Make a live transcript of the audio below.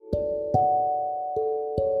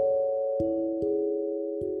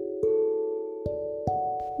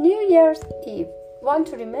New Year's Eve. Want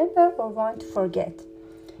to remember or want to forget?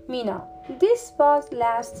 Mina. This was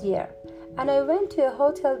last year, and I went to a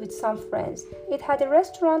hotel with some friends. It had a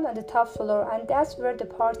restaurant on the top floor, and that's where the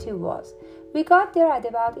party was. We got there at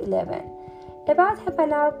about 11. About half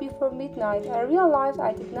an hour before midnight, I realized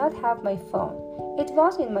I did not have my phone. It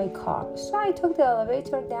was in my car, so I took the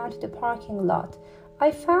elevator down to the parking lot. I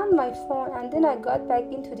found my phone, and then I got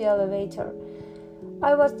back into the elevator.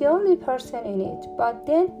 I was the only person in it, but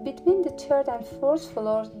then between the third and fourth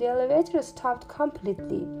floors, the elevator stopped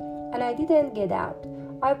completely, and I didn't get out.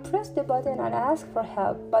 I pressed the button and asked for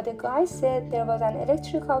help, but the guy said there was an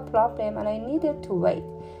electrical problem and I needed to wait.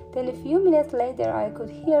 Then a few minutes later, I could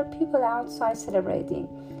hear people outside celebrating.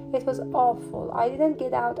 It was awful. I didn't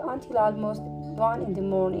get out until almost 1 in the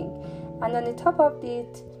morning, and on top of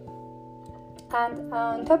it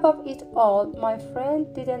all, my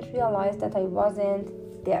friend didn't realize that I wasn't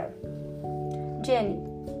there. Jenny.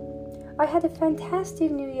 I had a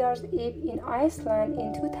fantastic New Year's Eve in Iceland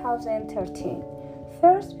in 2013.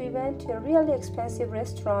 First, we went to a really expensive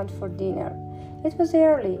restaurant for dinner. It was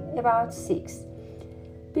early, about 6,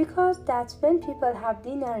 because that's when people have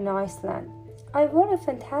dinner in Iceland. I wore a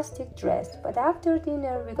fantastic dress, but after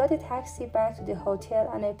dinner, we got a taxi back to the hotel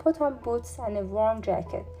and I put on boots and a warm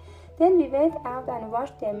jacket. Then we went out and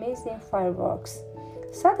watched the amazing fireworks.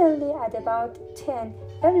 Suddenly, at about 10,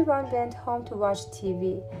 everyone went home to watch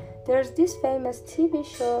TV. There's this famous TV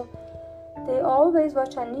show they always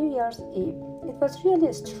watch on New Year's Eve. It was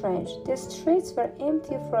really strange. The streets were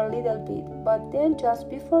empty for a little bit, but then just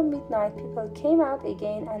before midnight, people came out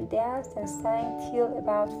again and danced and sang till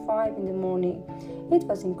about 5 in the morning. It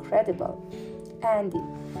was incredible. Andy.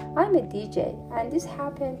 I'm a DJ, and this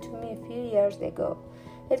happened to me a few years ago.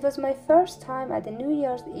 It was my first time at a New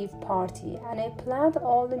Year's Eve party, and I planned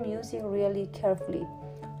all the music really carefully.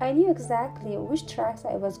 I knew exactly which tracks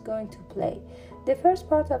I was going to play. The first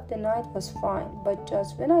part of the night was fine, but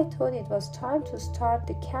just when I thought it was time to start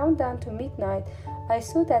the countdown to midnight, I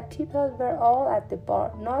saw that people were all at the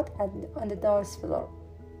bar, not on the dance floor.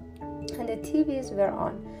 And the TVs were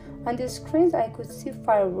on. On the screens I could see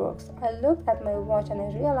fireworks. I looked at my watch and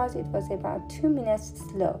I realized it was about 2 minutes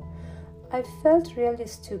slow. I felt really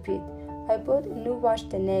stupid. I bought a new watch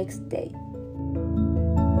the next day.